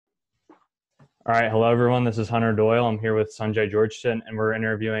All right, hello everyone. This is Hunter Doyle. I'm here with Sanjay George, and we're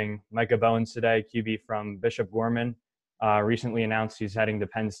interviewing Micah Bowens today, QB from Bishop Gorman. Recently announced he's heading to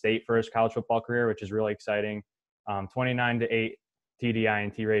Penn State for his college football career, which is really exciting. 29-8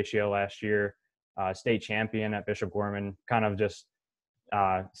 TDI&T ratio last year, state champion at Bishop Gorman. Kind of just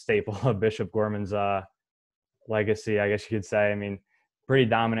staple of Bishop Gorman's legacy, I guess you could say. I mean, pretty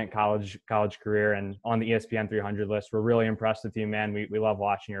dominant college career, and on the ESPN 300 list. We're really impressed with you, man. We love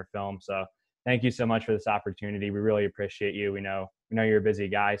watching your film. So thank you so much for this opportunity. We really appreciate you. We know you're a busy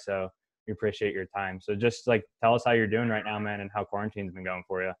guy, so we appreciate your time. So just like tell us how you're doing right now, man, and how quarantine's been going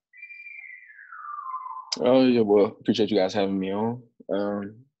for you. Oh yeah, well, appreciate you guys having me on.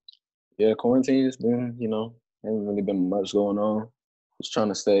 Yeah, quarantine's been, haven't really been much going on. Just trying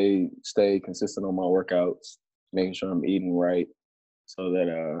to stay consistent on my workouts, making sure I'm eating right, so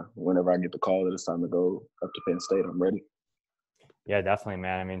that whenever I get the call that it's time to go up to Penn State, I'm ready. Yeah, definitely,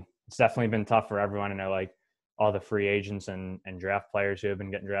 man. I mean, it's definitely been tough for everyone. I know, like all the free agents and draft players who have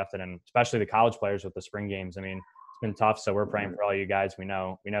been getting drafted, and especially the college players with the spring games. I mean, it's been tough. So we're praying for all you guys. We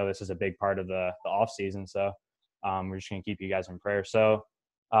know this is a big part of the off season. So we're just gonna keep you guys in prayer. So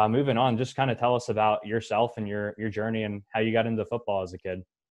moving on, just kind of tell us about yourself and your journey and how you got into football as a kid.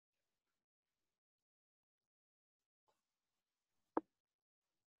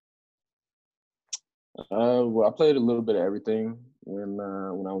 Well, I played a little bit of everything when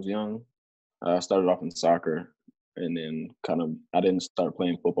I was young. I started off in soccer, and then I didn't start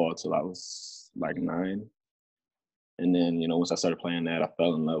playing football until I was like 9. And then, once I started playing that, I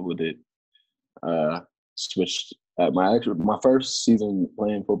fell in love with it. Switched my first season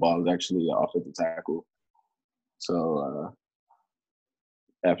playing football was actually an offensive tackle. So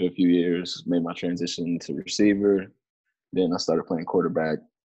after a few years, made my transition to receiver. Then I started playing quarterback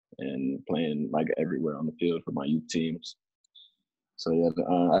and playing like everywhere on the field for my youth teams. So yeah,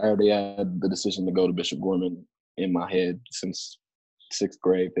 I already had the decision to go to Bishop Gorman in my head since 6th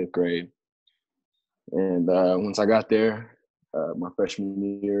grade, 5th grade. And once I got there, my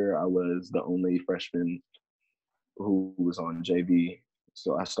freshman year, I was the only freshman who was on JV.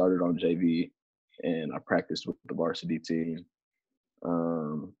 So I started on JV and I practiced with the varsity team.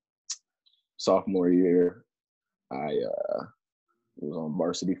 Um, Sophomore year, I was on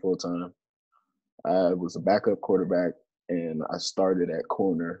varsity full time. I was a backup quarterback and I started at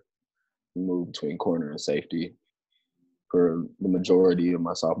corner, moved between corner and safety for the majority of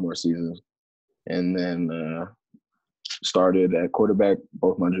my sophomore season. And then started at quarterback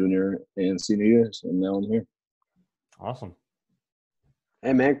both my junior and senior years. And now I'm here. Awesome.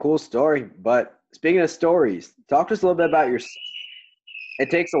 Hey man, cool story. But speaking of stories, talk to us a little bit about your.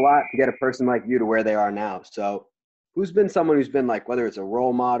 It takes a lot to get a person like you to where they are now. So, who's been someone who's been like, whether it's a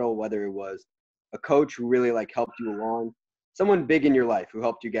role model, whether it was a coach who really like helped you along, someone big in your life who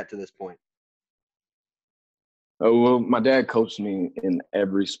helped you get to this point? Oh, well, my dad coached me in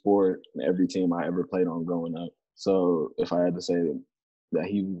every sport, every team I ever played on growing up. So if I had to say that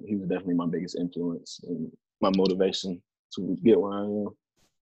he was definitely my biggest influence and my motivation to get where I am.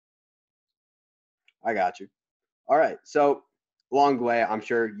 I got you. All right. So along the way, I'm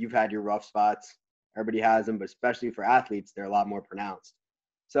sure you've had your rough spots. Everybody has them, but especially for athletes, they're a lot more pronounced.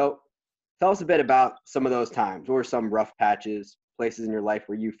 So tell us a bit about some of those times. What were some rough patches, places in your life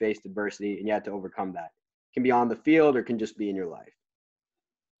where you faced adversity and you had to overcome that? It can be on the field or can just be in your life.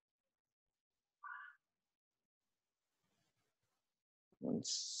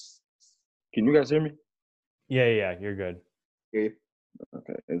 Can you guys hear me? Yeah, you're good. Hear you?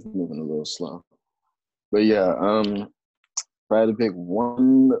 Okay, it's moving a little slow. But yeah, if I had to pick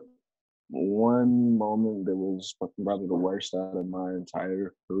one moment that was probably the worst out of my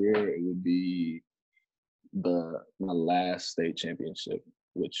entire career, it would be my last state championship,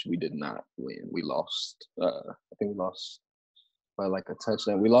 which we did not win. We lost. I think we lost by like a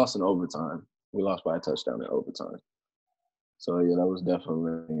touchdown. We lost in overtime. We lost by a touchdown in overtime. So yeah, that was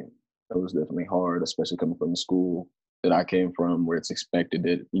definitely hard, especially coming from the school that I came from, where it's expected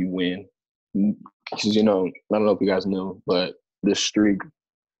that you win. Because I don't know if you guys know, but the streak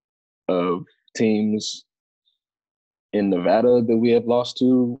of teams in Nevada that we have lost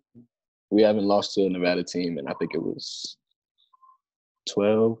to, we haven't lost to a Nevada team, and I think it was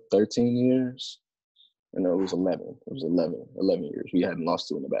 12, 13 years. No, it was 11. It was 11 years. We hadn't lost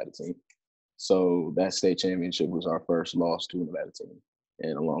to a Nevada team. So that state championship was our first loss to a Nevada team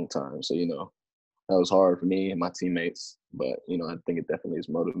in a long time. So, that was hard for me and my teammates. But, I think it definitely has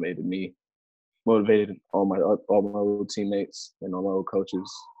motivated all my old teammates and all my old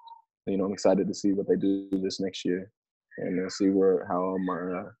coaches. I'm excited to see what they do this next year and see how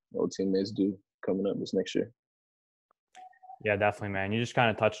my old teammates do coming up this next year. Yeah, definitely, man. You just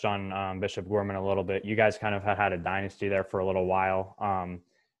kind of touched on Bishop Gorman a little bit. You guys kind of had a dynasty there for a little while. I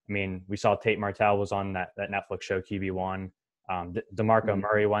mean, we saw Tate Martell was on that Netflix show QB1. DeMarco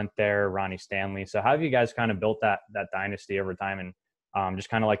Murray went there, Ronnie Stanley. So how have you guys kind of built that dynasty over time and just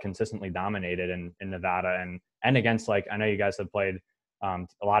kind of like consistently dominated in Nevada and against, like, I know you guys have played a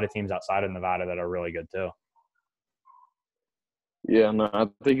lot of teams outside of Nevada that are really good too. Yeah, no, I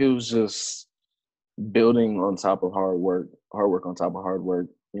think it was just building on top of hard work on top of hard work.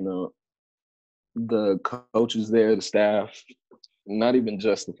 You know, the coaches there, the staff, not even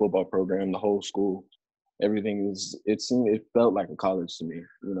just the football program, the whole school, everything it felt like a college to me.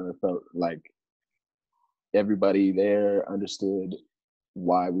 You know, it felt like everybody there understood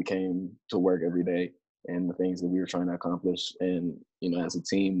why we came to work every day and the things that we were trying to accomplish. And, you know, as a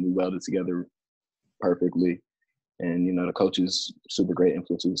team, we welded together perfectly. And, you know, the coaches, super great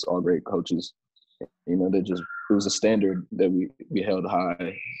influences, all great coaches. You know, it was a standard that we held high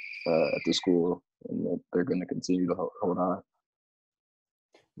at the school, and that they're going to continue to hold high.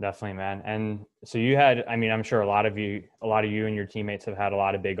 Definitely, man. And so you had, I mean, I'm sure a lot of you and your teammates have had a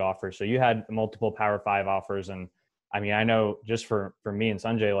lot of big offers. So you had multiple Power 5 offers. And I mean, I know just for me and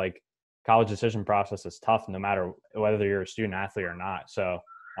Sanjay, like, college decision process is tough no matter whether you're a student athlete or not. So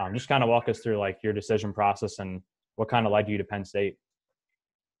just kind of walk us through like your decision process and what kind of led you to Penn State.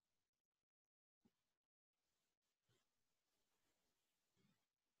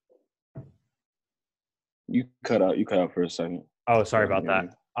 You cut out for a second. Oh, sorry about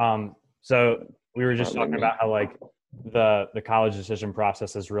that. So we were just talking about how like the college decision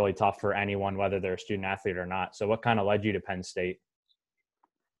process is really tough for anyone, whether they're a student athlete or not. So what kind of led you to Penn State?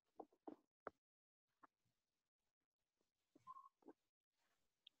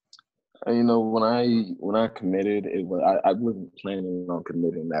 You know, when I committed, I wasn't planning on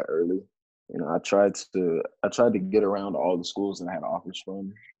committing that early. You know, I tried to get around all the schools that I had offers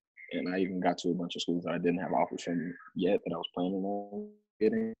from, and I even got to a bunch of schools that I didn't have offers from yet that I was planning on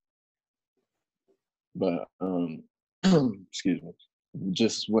getting. But excuse me,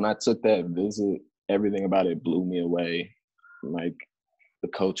 just when I took that visit, everything about it blew me away. Like the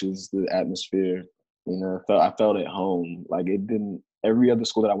coaches, the atmosphere. You know, I felt at home. Like it didn't. Every other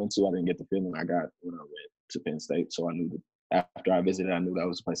school that I went to, I didn't get the feeling I got when I went to Penn State. So I knew that after I visited, I knew that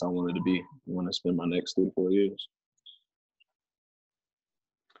was the place I wanted to be. I want to spend my next 3 to 4 years.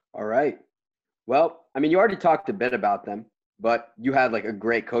 All right. Well, I mean, you already talked a bit about them, but you had like a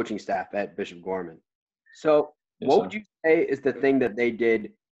great coaching staff at Bishop Gorman. So what would you say is the thing that they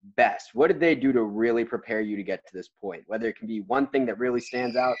did best? What did they do to really prepare you to get to this point? Whether it can be one thing that really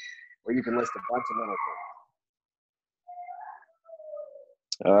stands out, or you can list a bunch of little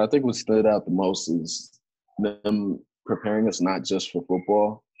I think what stood out the most is them preparing us not just for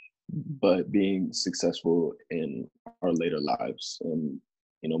football, but being successful in our later lives, and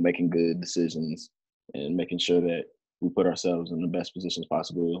you know, making good decisions and making sure that we put ourselves in the best positions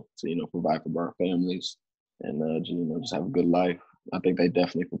possible to, you know, provide for our families and you know, just have a good life. I think they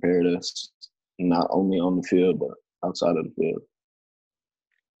definitely prepared us not only on the field but outside of the field.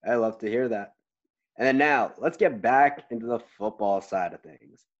 I love to hear that. And then now let's get back into the football side of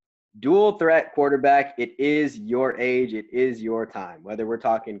things. Dual threat quarterback, it is your age, it is your time. Whether we're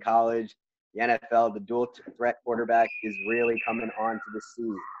talking college, the NFL, the dual threat quarterback is really coming onto the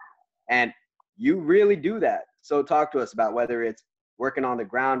scene. And you really do that. So talk to us about whether it's working on the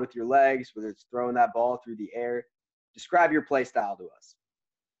ground with your legs, whether it's throwing that ball through the air. Describe your play style to us.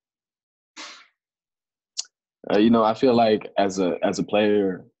 You know, I feel like as a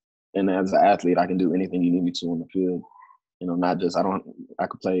player and as an athlete, I can do anything you need me to on the field. You know, not just I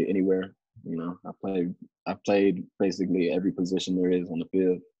could play anywhere. You know, I played basically every position there is on the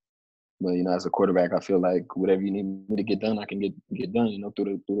field. But you know, as a quarterback, I feel like whatever you need me to get done, I can get done. You know,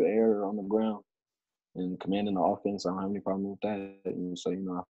 through the air or on the ground, and commanding the offense. I don't have any problem with that. And so, you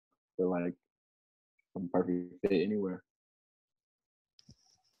know, I feel like I'm a perfect fit anywhere.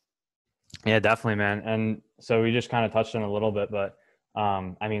 Yeah, definitely, man. And so we just kind of touched on it a little bit, but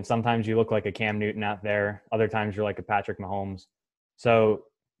I mean, sometimes you look like a Cam Newton out there. Other times you're like a Patrick Mahomes. So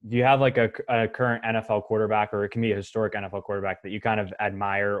do you have like a current NFL quarterback, or it can be a historic NFL quarterback, that you kind of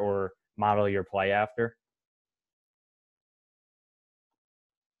admire or model your play after?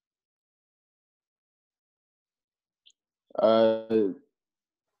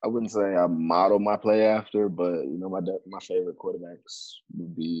 I wouldn't say I model my play after, but you know, my favorite quarterbacks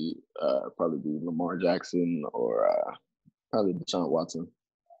would be probably be Lamar Jackson or probably Deshaun Watson.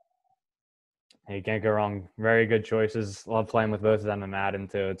 Hey, you can't go wrong. Very good choices. Love playing with both of them in Madden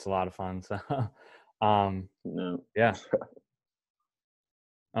too. It's a lot of fun. So, Yeah. yeah.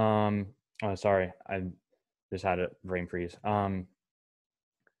 Oh, sorry. Just had a brain freeze.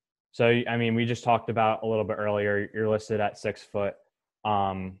 So, I mean, we just talked about a little bit earlier, you're listed at 6 foot.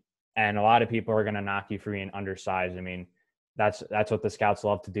 And a lot of people are going to knock you for being undersized. I mean, that's what the scouts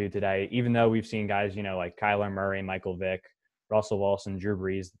love to do today. Even though we've seen guys, like Kyler Murray, Michael Vick, Russell Wilson, Drew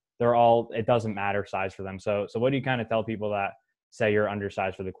Brees, it doesn't matter size for them. So what do you kind of tell people that say you're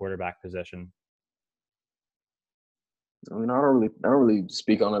undersized for the quarterback position? I mean, I don't really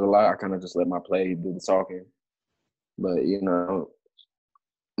speak on it a lot. I kind of just let my play do the talking. But,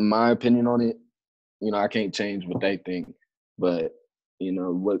 my opinion on it, I can't change what they think. But,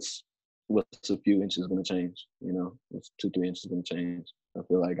 what's a few inches going to change? What's 2-3 inches going to change? I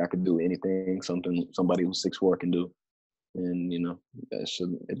feel like I could do anything somebody who's 6'4" can do. And,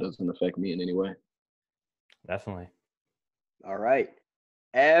 it doesn't affect me in any way. Definitely. All right.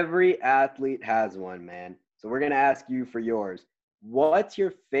 Every athlete has one, man. So we're going to ask you for yours. What's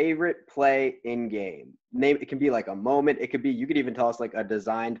your favorite play in game? It can be like a moment. You could even tell us like a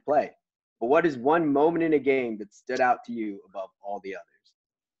designed play. But what is one moment in a game that stood out to you above all the others?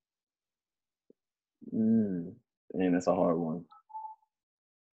 Man, that's a hard one.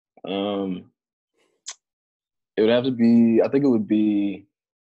 It would have to be, I think it would be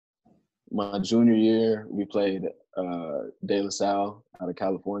my junior year. We played De La Salle out of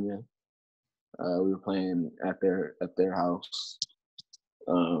California. We were playing at their house.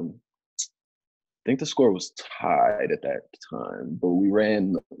 I think the score was tied at that time, but we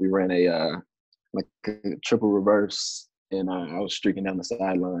ran a like a triple reverse, and I was streaking down the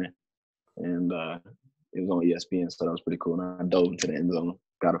sideline, and it was on ESPN, so that was pretty cool. And I dove into the end zone,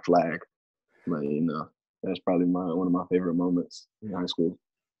 got a flag. But that's probably one of my favorite moments in high school.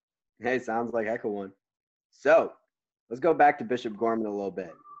 Hey, sounds like heck of one. So let's go back to Bishop Gorman a little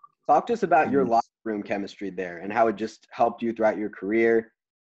bit. Talk to us about your locker room chemistry there and how it just helped you throughout your career,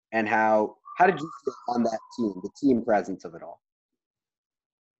 and how did you feel on that team, the team presence of it all?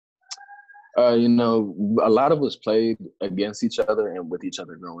 A lot of us played against each other and with each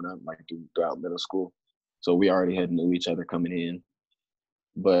other growing up, like throughout middle school. So we already had knew each other coming in.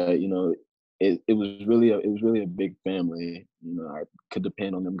 But, it was really a big family. I could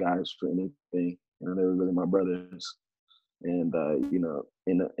depend on them guys for anything. They were really my brothers. And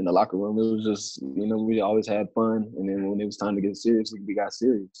in the locker room, it was just we always had fun. And then when it was time to get serious, we got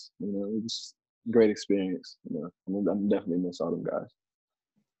serious. It was a great experience. I'm definitely miss all them guys.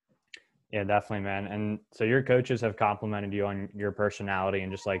 Yeah, definitely, man. And so your coaches have complimented you on your personality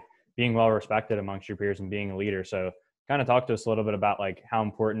and just like being well respected amongst your peers and being a leader. So kind of talk to us a little bit about like how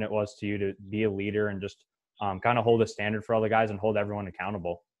important it was to you to be a leader and just kind of hold a standard for all the guys and hold everyone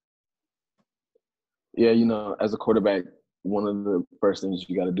accountable. Yeah, as a quarterback, one of the first things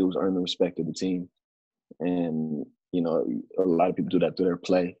you got to do is earn the respect of the team. And, a lot of people do that through their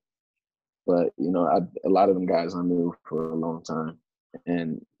play. But, a lot of them guys I knew for a long time.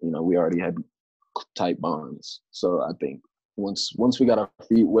 And, we already had tight bonds. So I think once we got our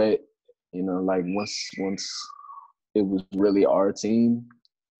feet wet, like once it was really our team,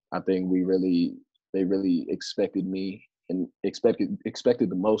 I think they really expected me and expected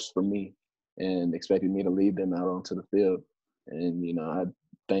the most from me and expected me to lead them out onto the field. And, I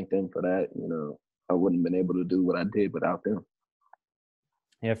thank them for that. I wouldn't have been able to do what I did without them.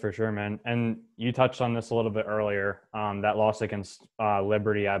 Yeah, for sure, man. And you touched on this a little bit earlier, that loss against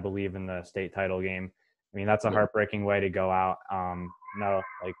Liberty, I believe, in the state title game. I mean, that's a heartbreaking way to go out.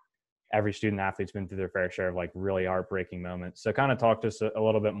 Like every student athlete's been through their fair share of like really heartbreaking moments. So kind of talk to us a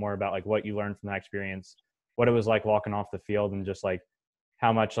little bit more about like what you learned from that experience, what it was like walking off the field, and just like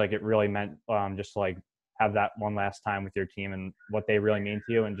how much like it really meant just to like have that one last time with your team and what they really mean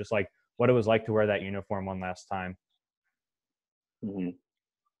to you, and just like what it was like to wear that uniform one last time. Mm-hmm.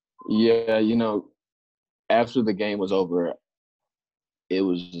 Yeah, after the game was over, it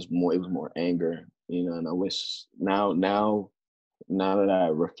was more anger, and I wish now that I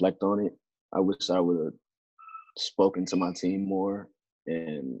reflect on it, I wish I would have spoken to my team more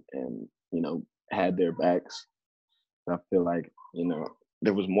and had their backs. I feel like,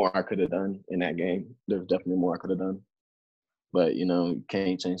 there was more I could have done in that game. There's definitely more I could have done. But, you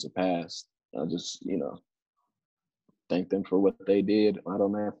can't change the past. I just, thank them for what they did out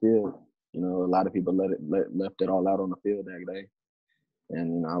on that field. A lot of people left it all out on the field that day.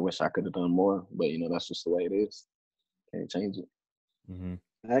 And, I wish I could have done more. But, that's just the way it is. Can't change it. Mm-hmm.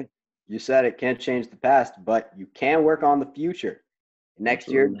 Hey, you said it, can't change the past, but you can work on the future. Next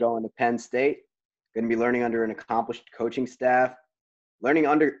year, going to Penn State, going to be learning under an accomplished coaching staff, learning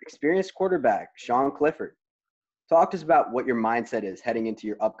under experienced quarterback, Sean Clifford. Talk to us about what your mindset is heading into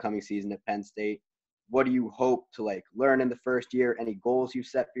your upcoming season at Penn State. What do you hope to like learn in the first year? Any goals you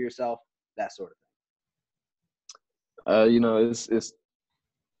set for yourself? That sort of It's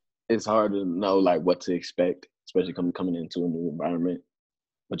hard to know like what to expect, especially coming into a new environment.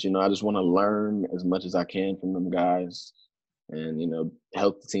 But I just want to learn as much as I can from them guys, and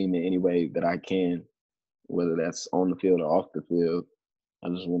help the team in any way that I can, whether that's on the field or off the field. I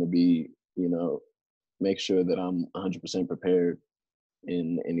just want to be, make sure that I'm 100% prepared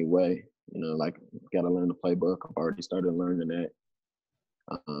in any way. Like got to learn the playbook. I've already started learning that.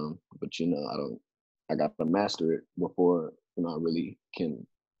 But I got to master it before I really can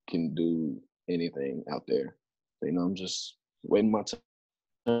do anything out there. So, I'm just waiting my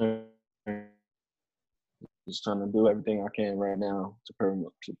turn. Just trying to do everything I can right now to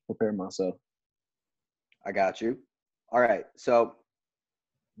prepare myself. I got you. All right. So,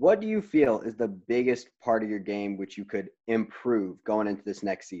 what do you feel is the biggest part of your game which you could improve going into this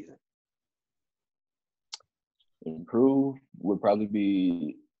next season? Improve would probably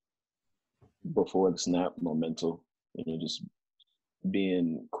be before the snap momentum. Just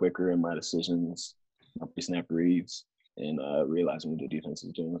being quicker in my decisions, my pre-snap reads, and realizing what the defense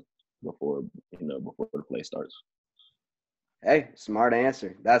is doing before the play starts. Hey, smart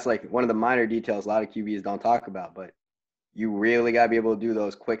answer. That's like one of the minor details a lot of QBs don't talk about, but you really got to be able to do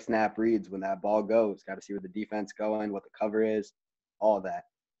those quick snap reads when that ball goes. Got to see where the defense going, what the cover is, all of that.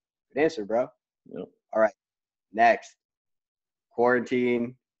 Good answer, bro. Yep. All right. Next,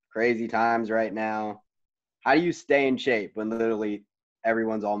 quarantine, crazy times right now. How do you stay in shape when literally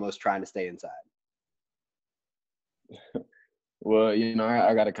everyone's almost trying to stay inside? Well,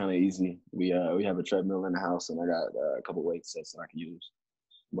 I got it kind of easy. We have a treadmill in the house, and I got a couple weight sets that I can use.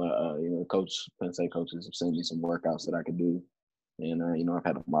 But Penn State coaches have sent me some workouts that I could do, and I've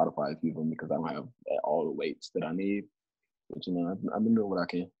had to modify a few of them because I don't have all the weights that I need. But I've been doing what I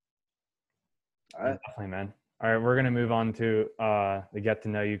can. All right, definitely, man. All right, we're gonna move on to the get to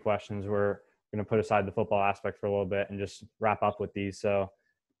know you questions. We're gonna put aside the football aspect for a little bit and just wrap up with these. So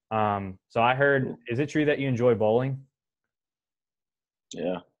I heard, is it true that you enjoy bowling?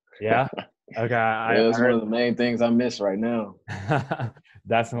 Yeah. Yeah. Okay. Yeah, that's one of the main things I miss right now.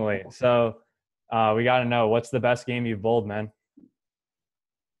 Definitely. So we got to know, what's the best game you've bowled, man?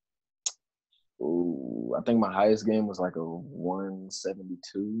 Ooh, I think my highest game was like a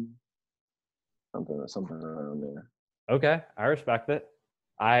 172, something around there. Okay, I respect it.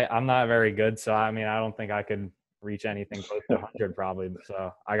 I'm not very good, so I mean, I don't think I could reach anything close to 100 probably.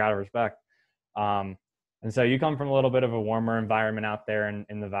 So I gotta respect. And so you come from a little bit of a warmer environment out there in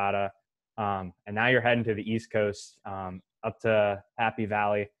Nevada, and now you're heading to the East Coast, up to Happy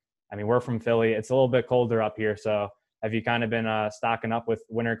Valley. I mean, we're from Philly. It's a little bit colder up here. So have you kind of been stocking up with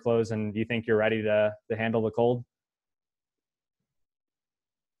winter clothes, and do you think you're ready to handle the cold?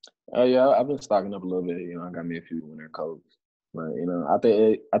 Yeah, I've been stocking up a little bit. I got me a few winter coats, but I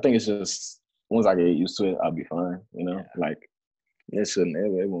think it's just once I get used to it, I'll be fine. Like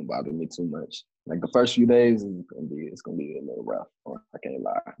it won't bother me too much. Like the first few days, it's gonna be a little rough. I can't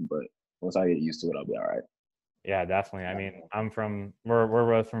lie, but once I get used to it, I'll be all right. Yeah, definitely. I mean, we're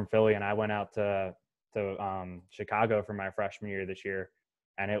both from Philly, and I went out to Chicago for my freshman year this year,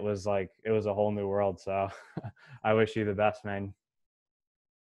 and it was a whole new world. So I wish you the best, man.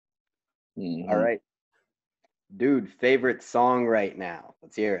 Mm-hmm. All right. Dude, favorite song right now.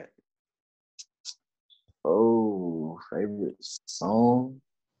 Let's hear it. Oh, favorite song?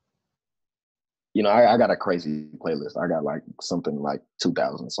 I got a crazy playlist. I got like something like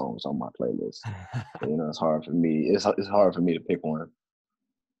 2,000 songs on my playlist. So, it's hard for me. It's hard for me to pick one.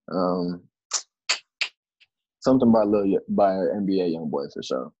 Something by NBA YoungBoy for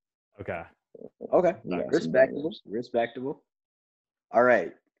sure. Okay. Yeah, respectable. All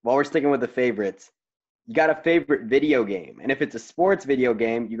right. While we're sticking with the favorites, you got a favorite video game, and if it's a sports video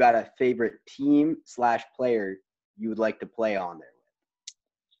game, you got a favorite team/player you would like to play on there.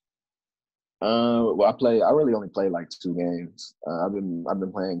 Well, I really only play like 2 games. I've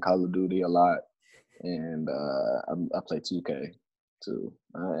been playing Call of Duty a lot, and I play 2K too.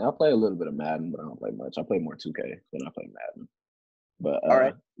 I play a little bit of Madden, but I don't play much. I play more 2K than I play Madden. But all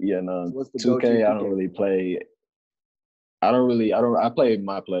right, no, so 2K I don't really play. I play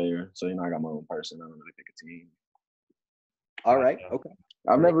my player, so I got my own person. I don't really pick a team. All right, okay.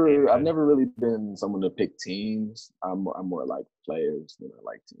 I've never really been someone to pick teams. I'm more like players than I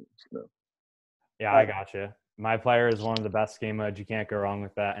like teams. Yeah, I got you. My player is one of the best game modes. You can't go wrong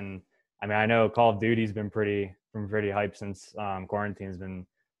with that. And I mean, I know Call of Duty's been pretty hype since quarantine's been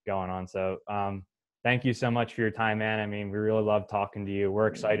going on. So thank you so much for your time, man. I mean, we really love talking to you. We're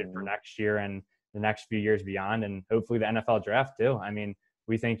excited for next year and the next few years beyond, and hopefully the NFL draft too. I mean,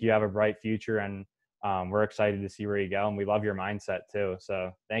 we think you have a bright future, and we're excited to see where you go, and we love your mindset too.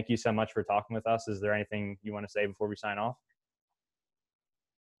 So thank you so much for talking with us. Is there anything you want to say before we sign off?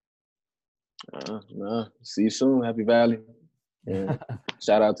 No. See you soon. Happy Valley. And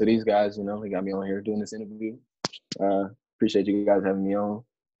shout out to these guys. They got me on here doing this interview. Appreciate you guys having me on.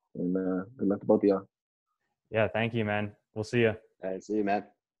 And good luck to both of y'all. Yeah, thank you, man. We'll see you. All right, see you, man.